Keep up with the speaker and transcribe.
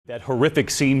That horrific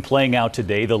scene playing out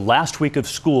today, the last week of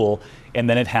school, and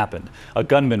then it happened. A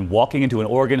gunman walking into an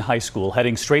Oregon high school,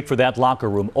 heading straight for that locker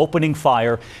room, opening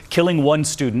fire, killing one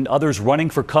student, others running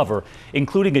for cover,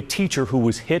 including a teacher who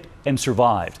was hit and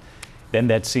survived. Then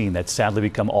that scene that's sadly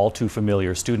become all too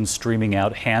familiar, students streaming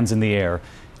out, hands in the air.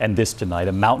 And this tonight,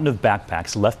 a mountain of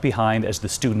backpacks left behind as the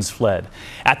students fled.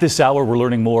 At this hour, we're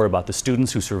learning more about the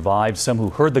students who survived, some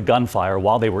who heard the gunfire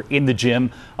while they were in the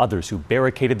gym, others who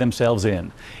barricaded themselves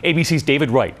in. ABC's David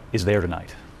Wright is there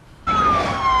tonight.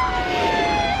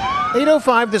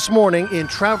 8:05 this morning in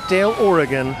Troutdale,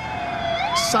 Oregon.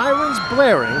 Sirens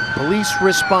blaring, police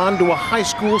respond to a high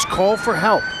school's call for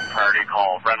help. Priority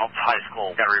call, Reynolds High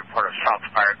School. Got a report of shots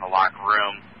fired in the locker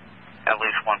room. At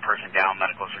least one person down,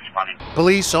 medical's responding.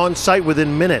 Police on site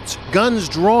within minutes, guns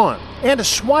drawn, and a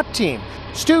SWAT team.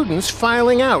 Students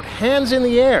filing out, hands in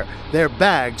the air, their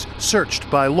bags searched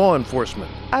by law enforcement.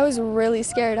 I was really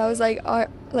scared. I was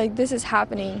like this is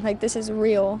happening, like this is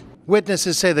real.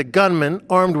 Witnesses say the gunman,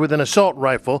 armed with an assault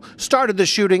rifle, started the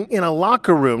shooting in a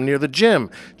locker room near the gym,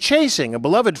 chasing a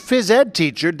beloved phys ed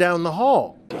teacher down the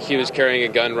hall. He was carrying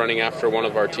a gun running after one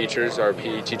of our teachers, our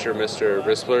PE teacher, Mr.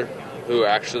 Rispler, who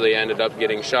actually ended up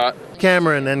getting shot.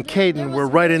 Cameron and Caden were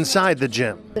right inside the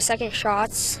gym. The second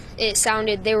shots,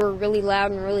 they were really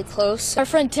loud and really close. Our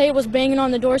friend Tate was banging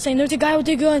on the door saying, "There's a guy with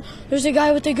a gun, there's a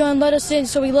guy with a gun, let us in."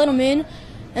 So we let him in,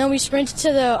 and we sprinted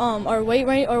to the our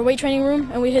weight training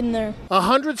room, and we hid in there.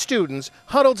 100 students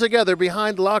huddled together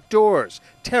behind locked doors,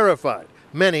 terrified,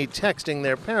 many texting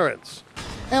their parents.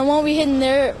 And when we hid in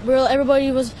there,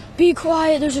 everybody was, "Be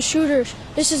quiet, there's a shooter.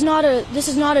 This is not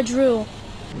a drill."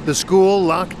 The school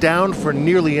locked down for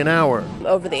nearly an hour.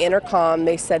 Over the intercom,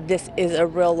 they said this is a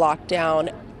real lockdown.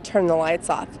 Turn the lights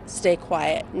off, stay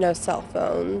quiet, no cell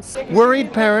phones.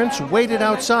 Worried parents waited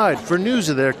outside for news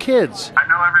of their kids. I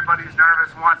know everybody's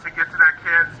nervous, wants to get to their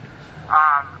kids.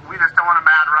 We just don't want a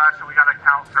mad rush, and we got to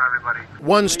counsel everybody.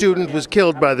 One student was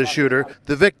killed by the shooter.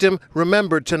 The victim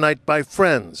remembered tonight by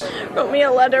friends. Wrote me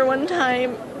a letter one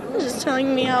time just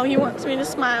telling me how he wants me to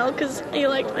smile because he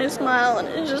liked my smile, and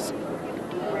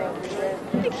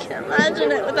I can't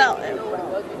imagine it without him.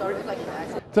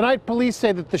 Tonight, police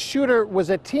say that the shooter was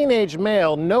a teenage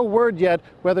male. No word yet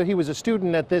whether he was a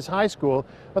student at this high school.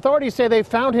 Authorities say they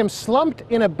found him slumped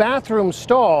in a bathroom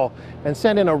stall and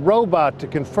sent in a robot to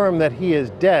confirm that he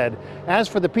is dead. As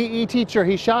for the PE teacher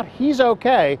he shot, he's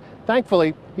okay.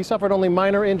 Thankfully, he suffered only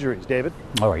minor injuries. David?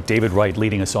 All right, David Wright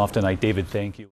leading us off tonight. David, thank you.